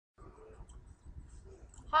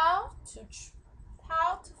How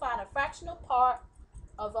to find a fractional part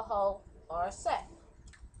of a whole or a set.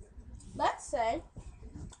 Let's say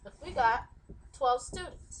if we got 12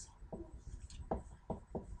 students.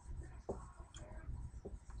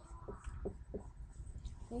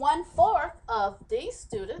 One-fourth of these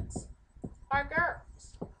students are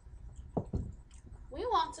girls. We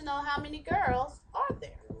want to know how many girls are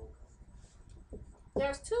there.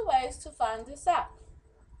 There's two ways to find this out.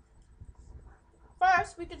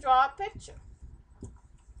 First, we could draw a picture.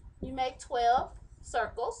 You make 12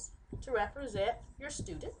 circles to represent your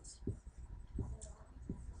students.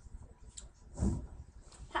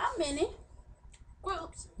 How many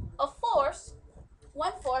groups of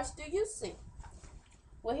one-fourth do you see?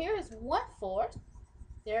 Well, here is 1/4.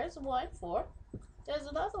 There's 1/4. There's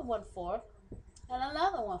another 1/4 and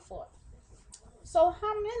another 1/4. So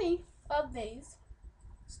how many of these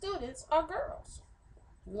students are girls?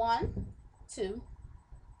 1, 2,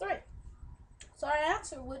 3. So our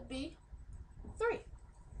answer would be 3.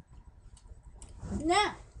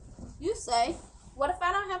 Now, you say, what if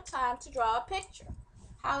I don't have time to draw a picture?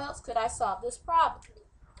 How else could I solve this problem?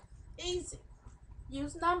 Easy.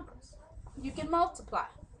 Use numbers. You can multiply.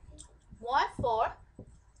 1/4,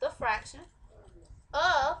 the fraction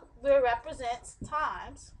of, represents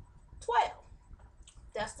times 12.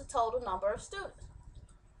 That's the total number of students.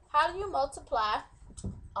 How do you multiply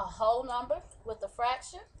a whole number with a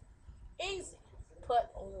fraction? Easy.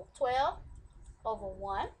 Put 12 over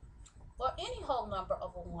 1, or any whole number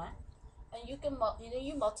over 1, and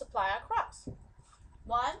you multiply across.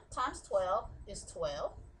 1 times 12 is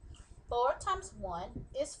 12. 4 times 1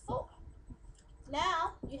 is 4.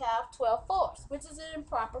 Now you have 12/4, which is an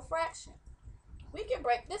improper fraction. We can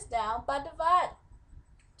break this down by dividing.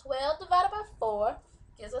 12 divided by 4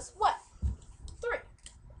 gives us what? 3.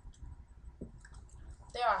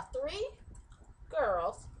 There are 3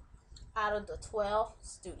 girls out of the 12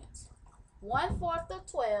 students. 1/4 of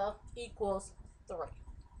 12 equals 3.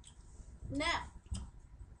 Now,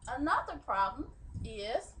 another problem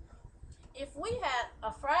is if we had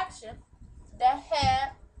a fraction that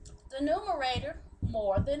had the numerator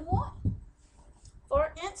more than 1.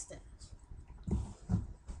 For instance,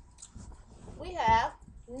 we have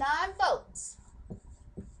 9 votes.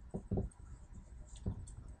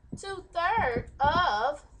 2/3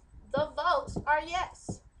 of the votes are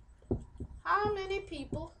yes. How many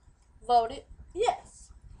people voted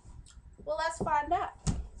yes? Well, let's find out.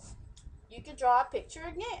 You can draw a picture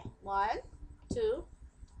again. 1, 2,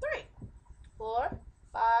 3, 4,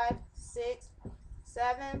 5, 6,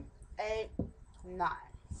 7, 8,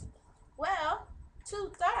 9. Well,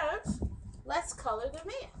 2/3, let's color them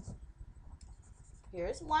in.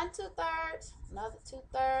 Here's 1 2/3, another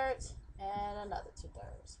 2/3, and another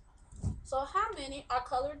 2/3. So how many are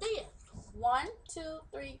colored in? 1, 2,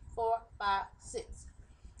 3, 4, 5, 6.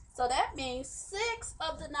 So that means 6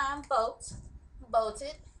 of the 9 votes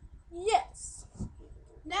voted yes.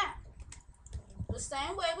 Now, the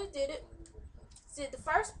same way we did the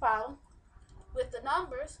first problem with the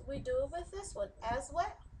numbers, we do it with this one as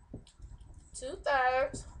well.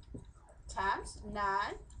 2/3 times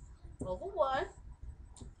 9 over 1.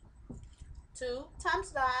 2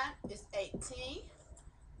 times 9 is 18.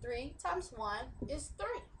 3 times 1 is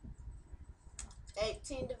 3.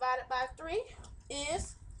 18 divided by 3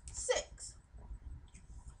 is 6.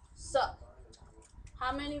 So,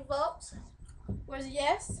 how many votes was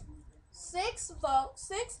yes? 6 votes.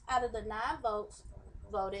 6 out of the 9 votes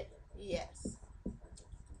voted yes.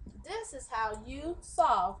 This is how you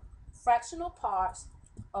solve fractional parts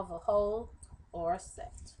of a whole or a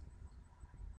set.